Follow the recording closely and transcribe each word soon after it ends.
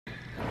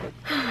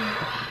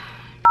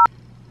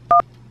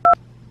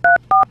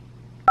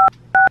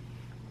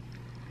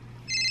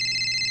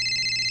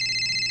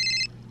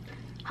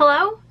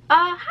Hello?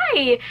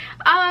 Hi.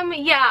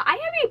 Yeah, I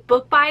have a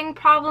book buying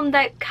problem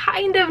that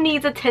kind of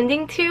needs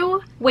attending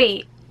to.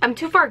 Wait, I'm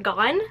too far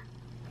gone?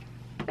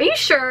 Are you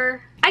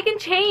sure? I can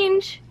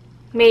change.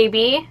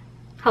 Maybe.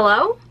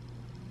 Hello?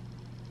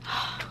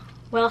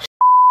 Well,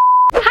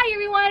 hi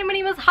everyone, my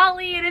name is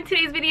Holly, and in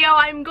today's video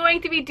I'm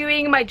going to be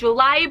doing my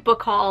July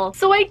book haul.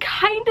 So I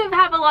kind of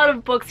have a lot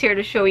of books here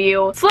to show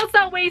you. So let's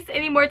not waste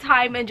any more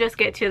time and just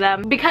get to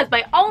them, because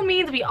by all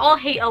means we all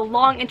hate a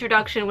long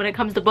introduction when it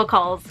comes to book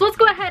hauls. So let's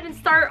go ahead and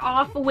start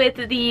off with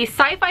the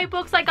sci-fi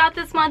books I got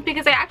this month,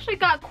 because I actually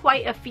got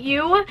quite a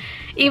few,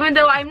 even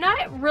though I'm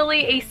not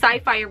really a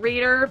sci-fi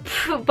reader,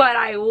 but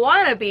I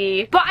want to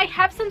be. But I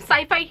have some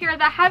sci-fi here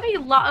that have a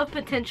lot of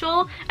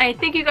potential, and I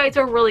think you guys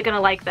are really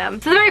gonna like them.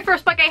 So the very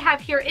first book I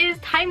have here is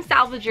Time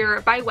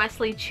Salvager by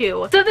Wesley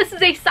Chu. So this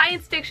is a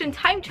science fiction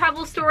time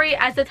travel story,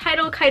 as the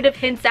title kind of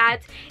hints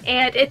at,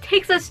 and it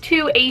takes us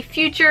to a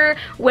future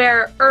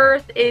where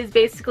Earth is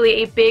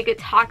basically a big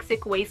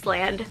toxic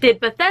wasteland. Did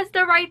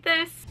Bethesda write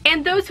this?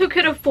 And those who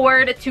could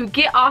afford to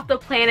get off the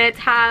planet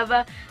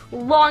have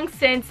long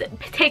since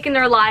taken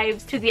their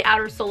lives to the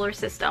outer solar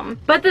system.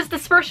 But this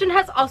dispersion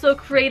has also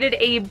created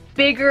a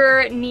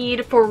bigger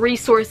need for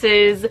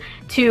resources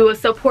to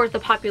support the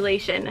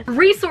population.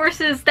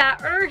 Resources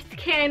that Earth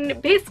can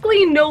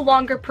basically no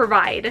longer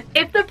provide.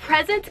 If the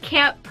present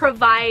can't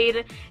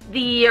provide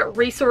the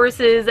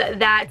resources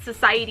that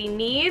society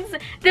needs,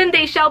 then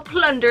they shall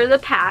plunder the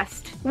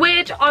past,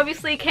 which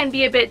obviously can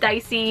be a bit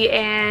dicey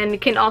and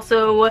can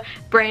also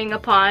bring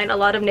upon a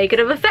lot of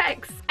negative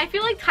effects. I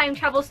feel like time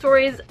travel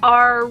stories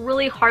are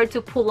really hard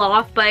to pull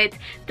off, but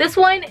this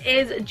one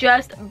is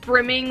just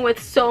brimming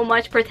with so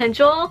much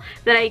potential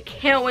that I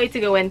can't wait to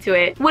go into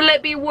it. Will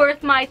it be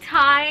worth my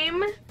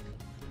time?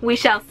 We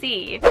shall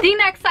see. The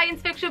next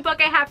science fiction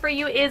book I have for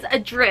you is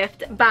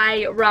Adrift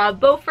by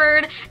Rob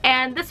Beauford,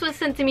 and this was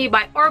sent to me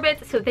by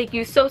Orbit, so thank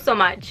you so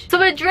much.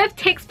 So Adrift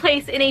takes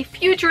place in a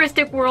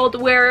futuristic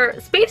world where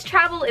space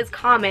travel is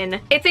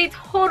common. It's a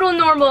total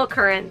normal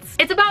occurrence.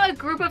 It's about a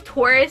group of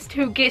tourists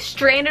who get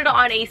stranded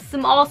on a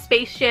small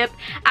spaceship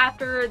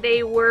after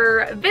they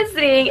were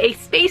visiting a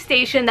space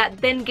station that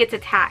then gets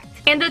attacked.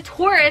 And the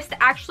tourists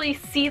actually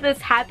see this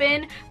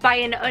happen by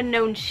an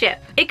unknown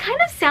ship. It kind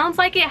of sounds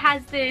like it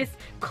has this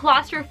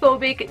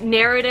claustrophobic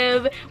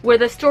narrative where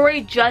the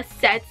story just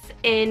sets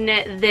in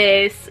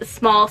this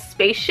small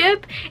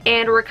spaceship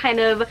and we're kind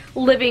of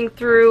living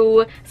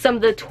through some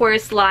of the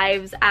tourists'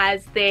 lives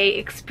as they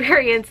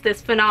experience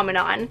this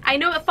phenomenon. I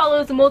know it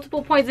follows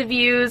multiple points of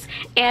views,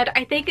 and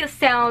I think it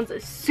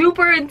sounds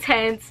super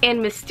intense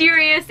and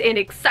mysterious and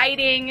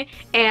exciting,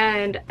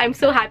 and I'm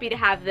so happy to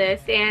have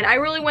this, and I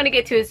really want to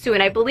get to it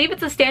soon. I believe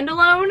it's a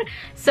standalone,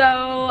 so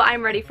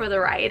I'm ready for the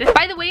ride.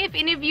 By the way, if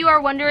any of you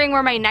are wondering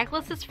where my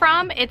necklace is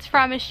from, it's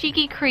from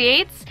Scifi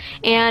Creates,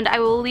 and I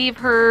will leave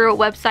her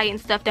website and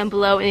stuff down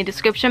below in the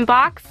description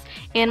box,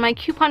 and my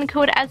coupon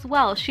code as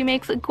well. She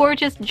makes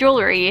gorgeous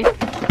jewelry.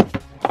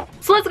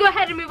 So let's go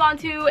ahead and move on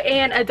to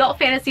an adult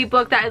fantasy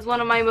book that is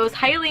one of my most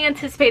highly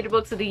anticipated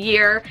books of the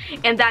year,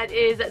 and that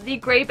is The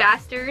Grey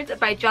Bastards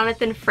by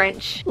Jonathan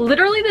French.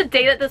 Literally the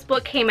day that this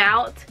book came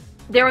out,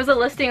 there was a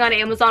listing on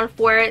Amazon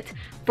for it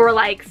for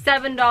like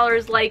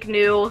 $7 like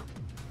new,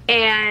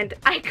 and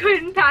I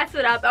couldn't pass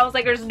it up. I was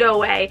like, there's no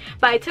way.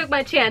 But I took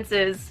my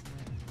chances,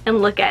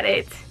 and look at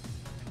it.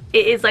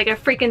 It is like a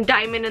freaking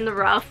diamond in the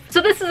rough. So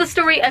this is the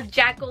story of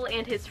Jackal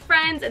and his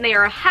friends, and they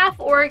are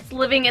half-orcs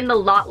living in the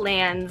Lot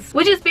Lands,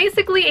 which is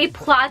basically a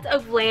plot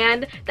of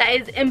land that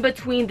is in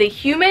between the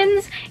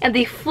humans and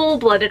the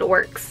full-blooded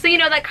orcs. So you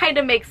know, that kind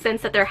of makes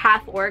sense that they're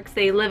half-orcs,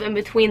 they live in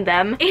between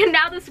them. And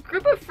now this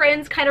group of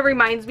friends kind of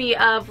reminds me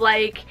of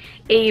like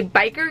a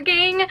biker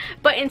gang,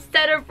 but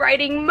instead of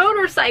riding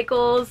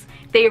motorcycles,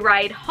 they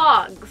ride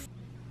hogs.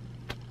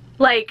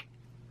 Like,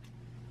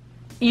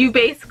 you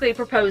basically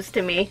proposed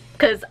to me,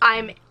 because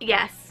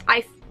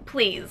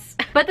please.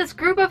 But this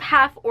group of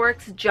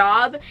half-orcs'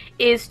 job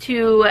is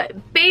to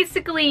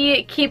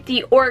basically keep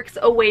the orcs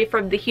away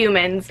from the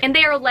humans, and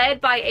they are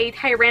led by a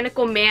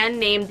tyrannical man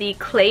named the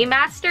Clay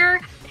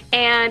Master,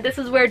 and this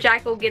is where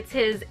Jackal gets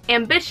his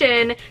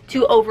ambition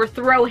to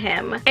overthrow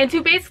him and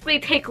to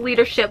basically take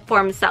leadership for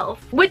himself,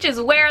 which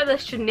is where the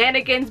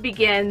shenanigans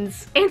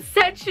begins. And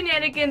said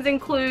shenanigans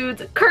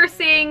includes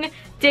cursing,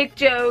 dick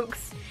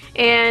jokes,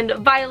 and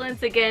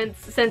violence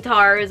against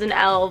centaurs and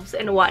elves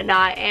and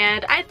whatnot,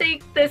 and I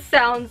think this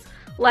sounds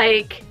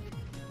like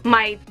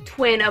my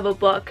twin of a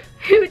book.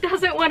 Who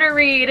doesn't want to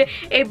read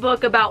a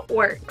book about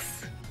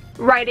orcs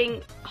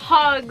riding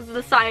hogs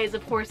the size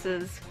of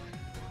horses?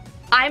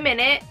 I'm in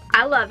it.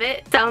 I love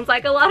it. Sounds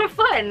like a lot of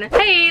fun.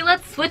 Hey,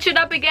 let's switch it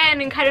up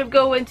again and kind of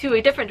go into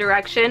a different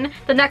direction.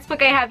 The next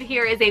book I have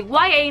here is a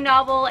YA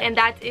novel, and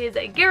that is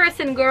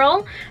Garrison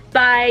Girl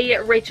by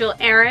Rachel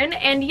Aaron.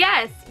 And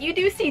yes, you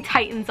do see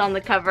Titans on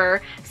the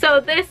cover. So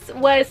this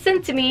was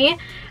sent to me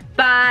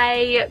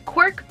by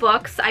Quirk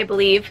Books, I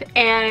believe,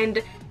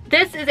 and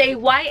This is a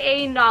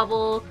YA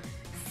novel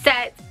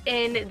set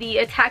in the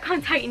Attack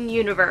on Titan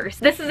universe.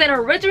 This is an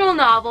original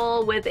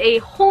novel with a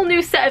whole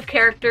new set of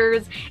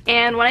characters,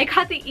 and when I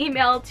got the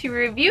email to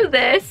review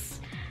this,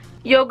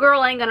 yo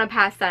girl ain't gonna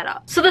pass that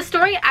up. So the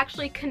story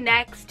actually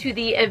connects to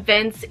the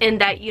events in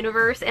that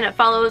universe, and it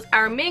follows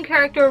our main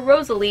character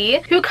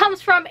Rosalie, who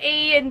comes from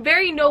a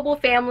very noble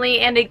family,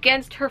 and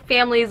against her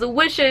family's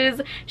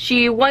wishes,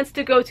 she wants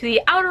to go to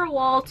the outer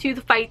wall to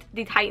fight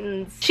the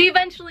Titans. She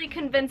eventually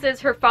convinces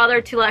her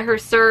father to let her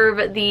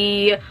serve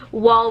the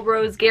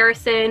Walrose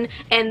garrison,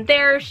 and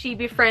there she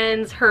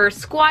befriends her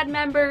squad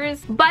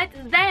members. But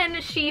then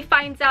she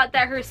finds out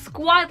that her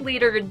squad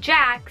leader,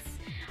 Jax,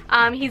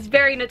 he's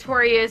very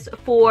notorious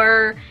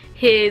for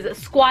his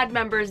squad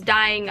members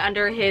dying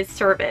under his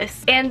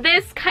service. And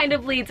this kind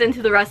of leads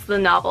into the rest of the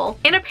novel.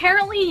 And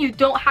apparently you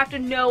don't have to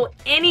know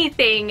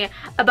anything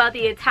about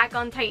the Attack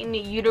on Titan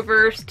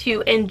universe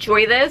to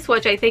enjoy this,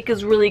 which I think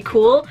is really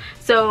cool.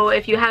 So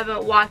if you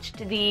haven't watched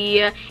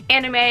the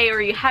anime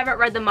or you haven't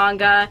read the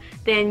manga,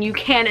 then you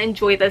can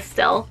enjoy this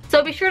still.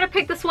 So be sure to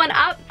pick this one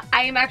up.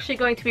 I am actually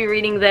going to be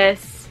reading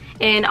this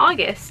in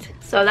August.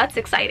 So that's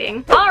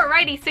exciting.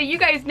 Alrighty, so you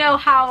guys know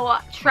how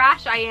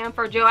trash I am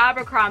for Joe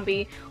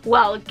Abercrombie.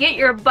 Well, get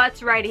your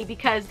butts ready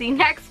because the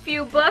next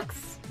few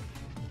books,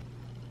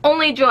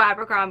 only Joe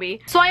Abercrombie.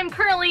 So I am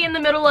currently in the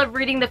middle of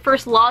reading the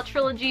first Law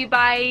trilogy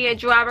by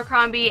Joe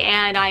Abercrombie,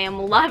 and I am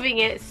loving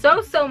it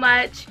so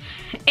much.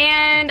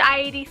 And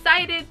I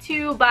decided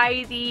to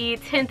buy the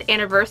 10th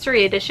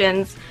anniversary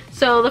editions.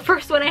 So the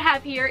first one I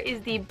have here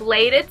is the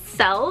Blade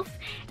itself,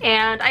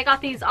 and I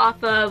got these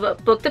off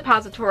of Book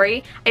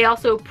Depository. I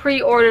also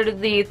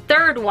pre-ordered the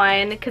third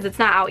one because it's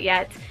not out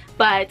yet.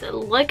 But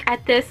look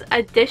at this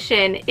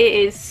edition. It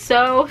is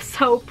so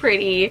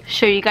pretty.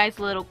 Show you guys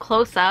a little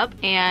close-up,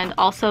 and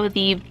also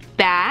the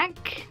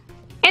back.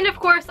 And of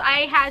course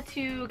I had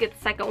to get the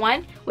second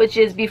one, which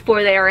is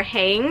Before They Are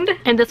Hanged.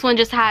 And this one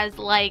just has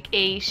like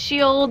a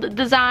shield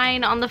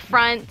design on the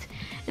front,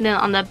 and then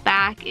on the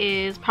back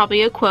is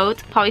probably a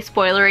quote, probably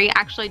spoilery.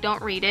 Actually,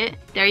 don't read it.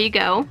 There you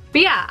go.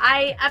 But yeah,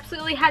 I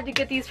absolutely had to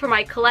get these for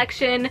my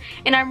collection,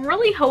 and I'm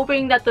really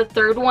hoping that the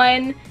third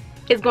one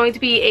is going to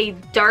be a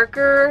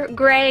darker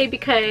gray,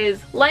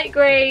 because light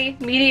gray,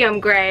 medium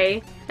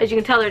gray, as you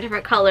can tell they're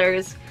different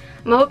colors.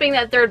 I'm hoping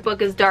that third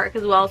book is dark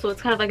as well, so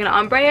it's kind of like an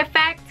ombre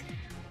effect.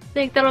 I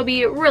think that'll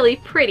be really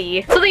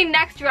pretty. So the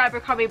next Joe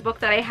Abercrombie book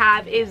that I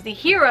have is The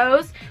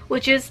Heroes,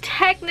 which is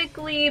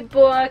technically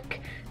book,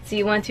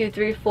 see, 1, 2,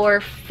 3,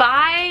 4,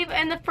 5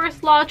 in the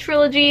first Law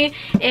trilogy,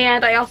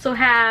 and I also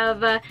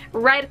have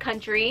Red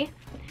Country,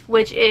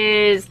 which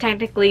is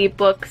technically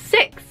book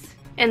 6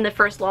 in the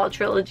first Law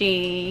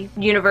trilogy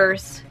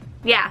universe.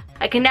 Yeah,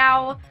 I can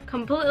now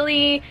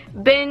completely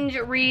binge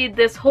read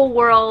this whole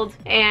world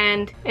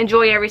and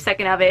enjoy every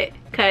second of it,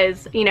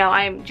 because, you know,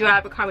 I'm Joe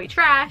Abercrombie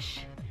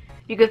trash.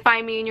 You can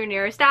find me in your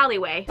nearest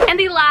alleyway. And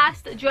the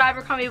last Joe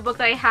Abercrombie book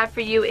that I have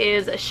for you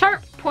is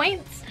Sharp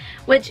Points,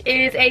 which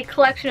is a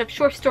collection of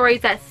short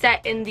stories that's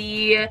set in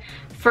the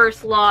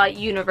First Law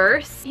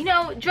universe. You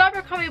know, Joe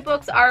Abercrombie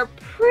books are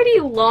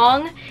pretty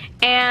long,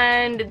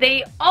 and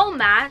they all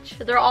match.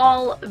 They're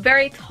all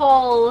very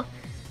tall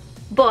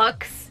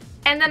books.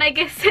 And then I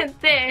get sent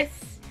this,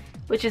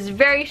 which is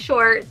very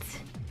short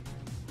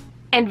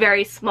and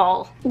very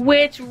small,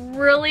 which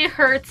really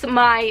hurts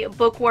my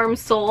bookworm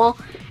soul,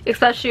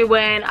 especially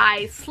when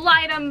I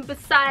slide them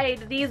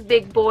beside these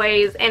big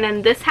boys and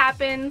then this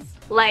happens.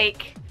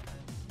 Like,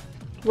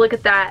 look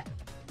at that.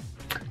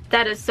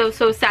 That is so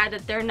sad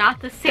that they're not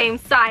the same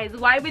size.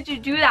 Why would you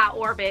do that,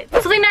 Orbit?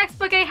 So the next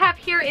book I have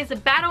here is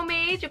Battle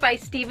Mage by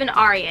Stephen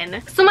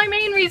Aryan. So my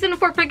main reason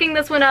for picking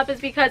this one up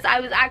is because I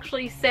was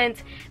actually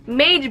sent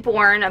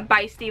Mageborn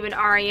by Stephen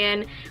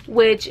Aryan,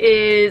 which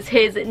is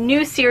his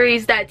new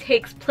series that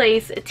takes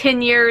place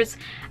 10 years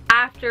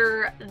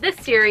after this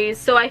series.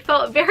 So I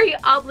felt very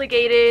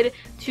obligated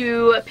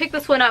to pick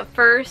this one up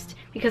first,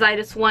 because I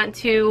just want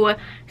to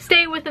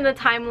stay within the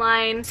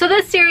timeline. So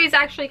this series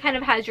actually kind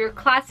of has your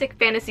classic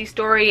fantasy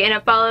story, and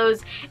it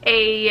follows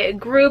a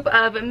group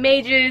of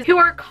mages who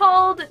are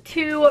called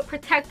to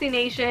protect the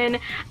nation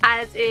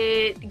as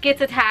it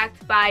gets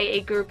attacked by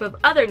a group of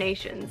other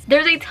nations.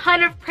 There's a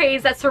ton of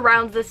praise that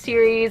surrounds this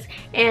series,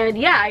 and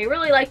yeah, I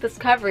really like this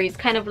cover. It's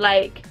kind of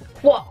like,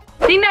 whoa.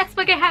 The next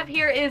book I have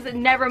here is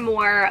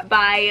Nevermore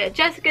by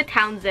Jessica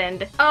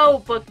Townsend.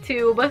 Oh,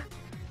 BookTube.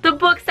 The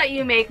books that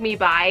you make me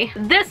buy.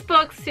 This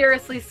book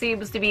seriously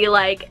seems to be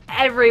like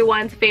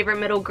everyone's favorite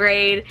middle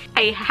grade.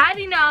 I had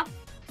enough,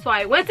 so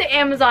I went to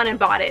Amazon and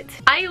bought it.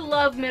 I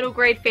love middle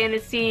grade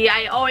fantasy,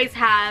 I always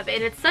have,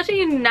 and it's such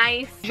a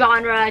nice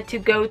genre to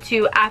go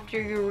to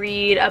after you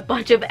read a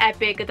bunch of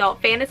epic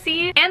adult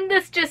fantasy, and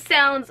this just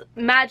sounds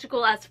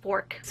magical as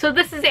fork. So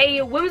this is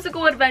a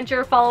whimsical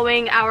adventure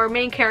following our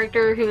main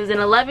character, who is an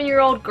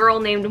 11-year-old girl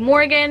named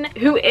Morgan,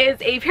 who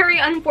is a very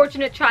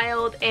unfortunate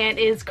child and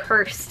is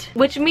cursed,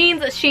 which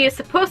means that she is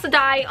supposed to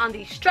die on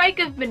the strike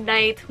of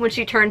midnight when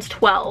she turns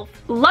 12.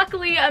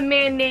 Luckily, a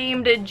man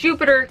named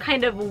Jupiter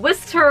kind of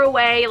whisks her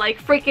away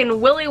like freaking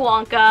Willy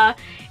Wonka,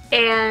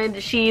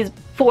 and she's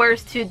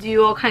forced to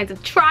do all kinds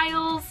of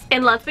trials,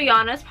 and let's be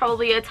honest,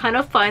 probably a ton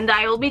of fun that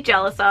I will be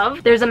jealous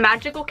of. There's a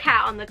magical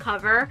cat on the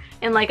cover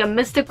and like a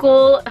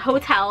mystical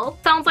hotel.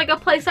 Sounds like a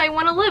place I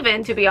want to live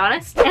in, to be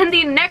honest. And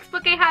the next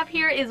book I have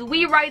here is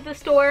We Ride the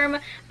Storm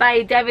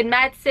by Devin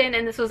Madsen,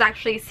 and this was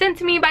actually sent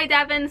to me by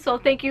Devin, so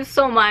thank you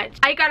so much.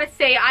 I gotta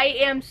say, I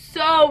am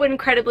so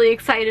incredibly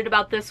excited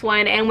about this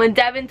one, and when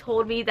Devin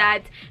told me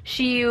that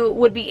she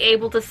would be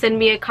able to send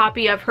me a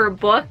copy of her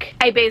book,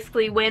 I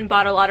basically went and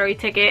bought a lottery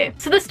ticket.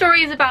 So the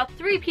story is about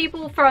 3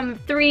 people from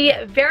 3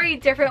 very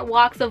different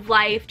walks of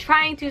life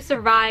trying to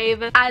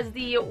survive as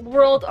the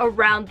world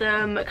around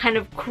them kind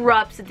of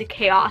corrupts into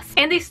chaos.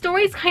 And these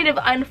stories kind of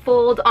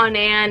unfold on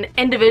an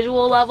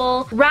individual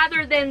level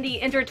rather than the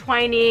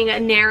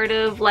intertwining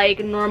narrative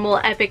like normal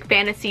epic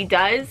fantasy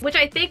does, which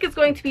I think is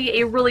going to be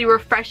a really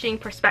refreshing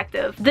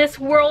perspective. This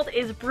world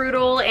is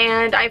brutal,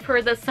 and I've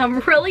heard that some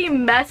really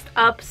messed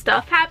up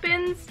stuff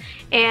happens,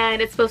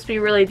 and it's supposed to be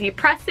really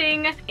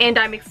depressing, and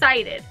I'm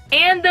excited.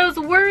 And those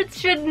words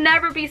should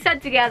never be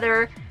said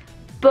together,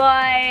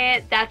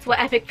 but that's what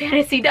epic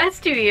fantasy does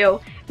to you.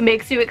 It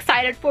makes you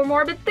excited for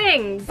morbid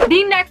things.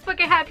 The next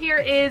book I have here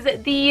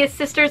is The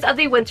Sisters of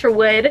the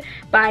Winterwood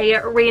by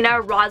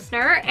Raina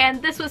Rosner,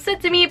 and this was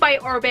sent to me by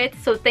Orbit,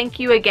 so thank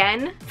you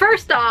again.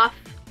 First off,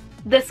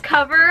 this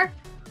cover,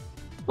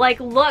 like,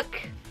 look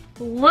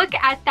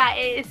at that.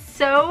 It is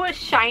so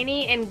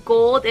shiny and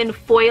gold and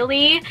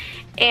foily,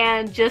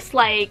 and just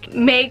like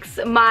makes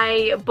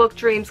my book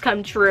dreams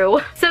come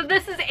true. So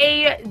this is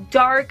a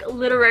dark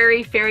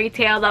literary fairy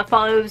tale that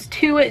follows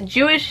 2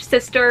 Jewish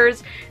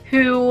sisters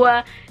who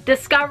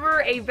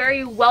discover a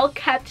very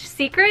well-kept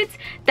secret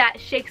that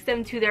shakes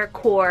them to their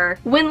core.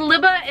 When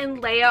Libba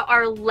and Leia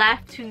are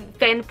left to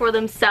fend for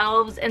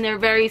themselves in their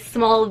very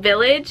small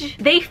village,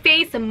 they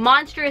face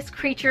monstrous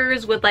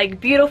creatures with like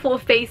beautiful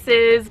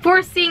faces,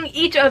 forcing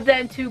each of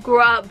them to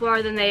grow up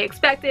more than they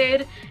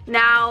expected.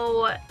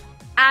 Now,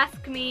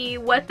 ask me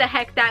what the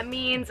heck that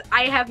means.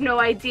 I have no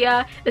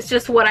idea. It's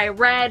just what I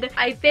read.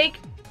 I think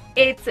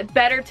it's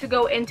better to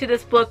go into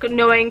this book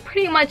knowing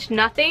pretty much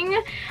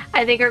nothing.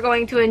 I think you're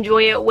going to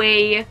enjoy it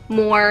way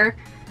more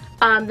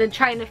than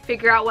trying to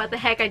figure out what the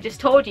heck I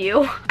just told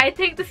you. I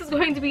think this is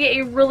going to be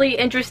a really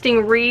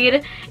interesting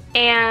read,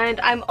 and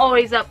I'm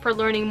always up for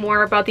learning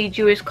more about the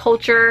Jewish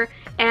culture.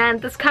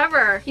 And this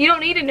cover, you don't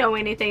need to know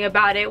anything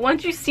about it.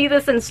 Once you see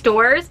this in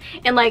stores,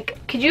 and like,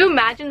 could you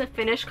imagine the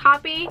finished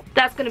copy?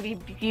 That's gonna be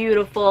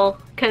beautiful,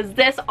 because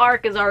this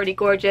arc is already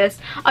gorgeous.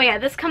 Oh yeah,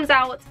 this comes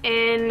out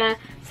in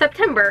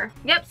September.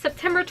 Yep,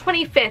 September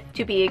 25th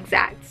to be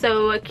exact.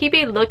 So keep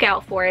a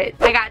lookout for it.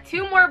 I got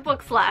 2 more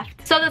books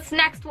left. So this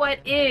next one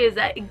is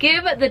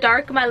Give the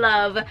Dark My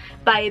Love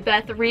by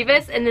Beth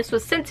Rivas, and this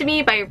was sent to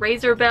me by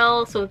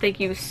Razorbell, so thank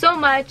you so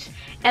much.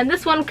 And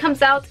this one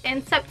comes out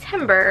in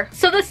September.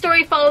 So the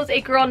story follows a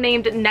girl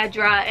named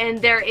Nedra,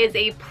 and there is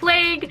a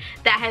plague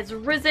that has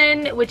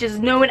risen, which is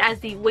known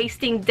as the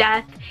Wasting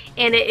Death,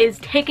 and it is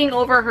taking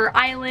over her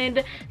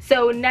island.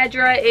 So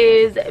Nedra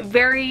is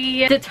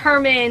very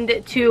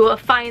determined to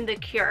find the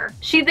cure.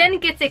 She then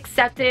gets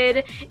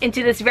accepted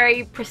into this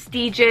very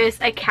prestigious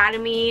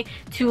academy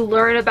to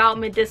learn about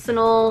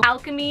medicinal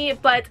alchemy,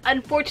 but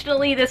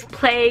unfortunately this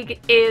plague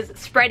is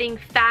spreading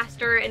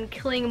faster and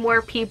killing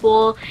more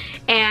people,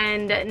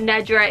 and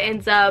Nedra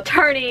ends up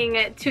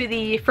turning to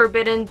the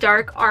forbidden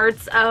dark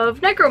arts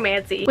of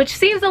necromancy, which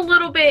seems a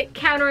little bit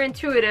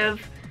counterintuitive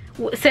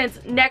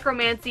since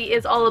necromancy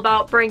is all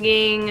about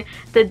bringing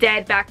the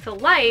dead back to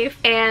life,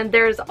 and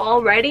there's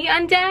already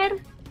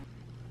undead.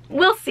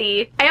 We'll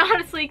see. I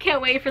honestly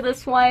can't wait for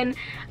this one.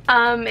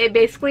 It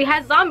basically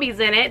has zombies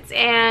in it,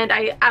 and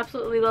I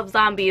absolutely love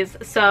zombies,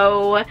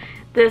 so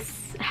this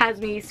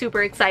has me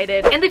super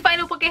excited. And the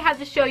final book I have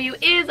to show you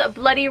is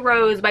Bloody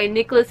Rose by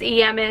Nicholas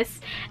E. Emis,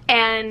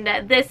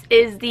 and this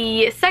is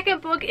the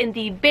 2nd book in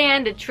the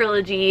Banned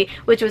trilogy,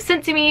 which was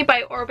sent to me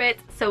by Orbit,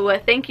 so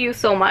thank you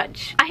so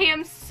much. I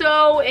am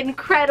so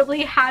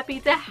incredibly happy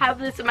to have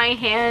this in my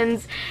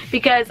hands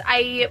because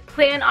I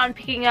plan on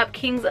picking up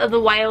Kings of the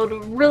Wild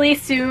really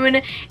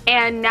soon,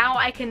 and now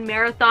I can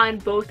marathon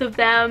both of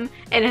them,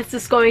 and it's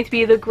just going to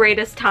be the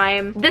greatest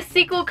time. This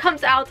sequel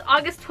comes out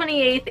August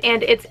 28th,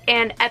 and it's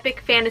an epic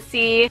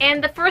fantasy,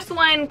 and the first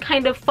one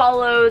kind of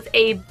follows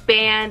a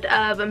band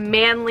of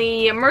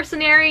manly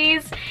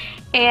mercenaries,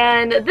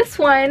 and this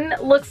one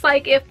looks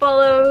like it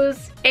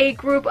follows a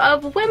group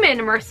of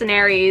women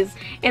mercenaries,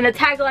 and the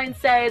tagline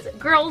says,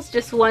 "Girls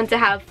just want to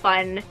have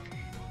fun,"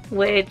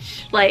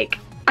 which, like,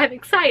 I'm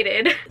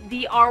excited.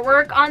 The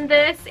artwork on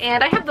this,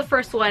 and I have the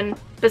first one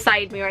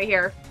beside me right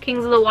here,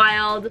 Kings of the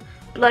Wild,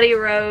 Bloody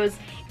Rose,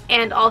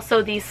 and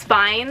also these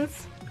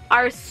spines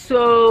are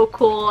so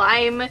cool.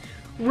 I'm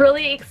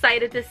really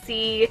excited to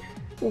see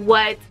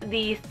what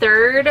the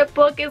 3rd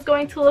book is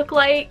going to look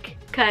like,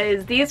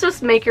 because these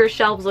just make your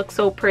shelves look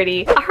so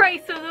pretty.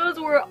 Alright, so those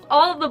were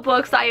all the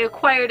books I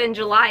acquired in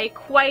July.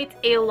 Quite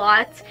a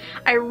lot.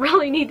 I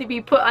really need to be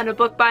put on a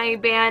book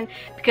buying ban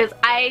because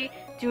I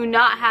do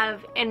not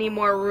have any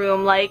more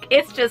room. Like,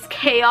 it's just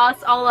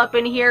chaos all up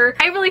in here.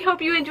 I really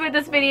hope you enjoyed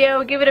this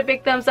video. Give it a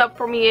big thumbs up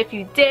for me if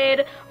you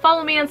did.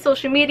 Follow me on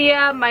social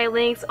media. My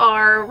links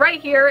are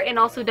right here and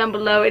also down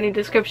below in the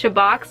description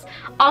box.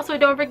 Also,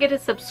 don't forget to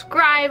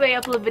subscribe. I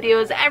upload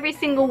videos every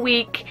single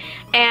week.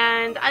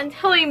 And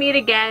until we meet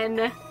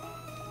again,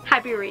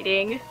 happy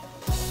reading.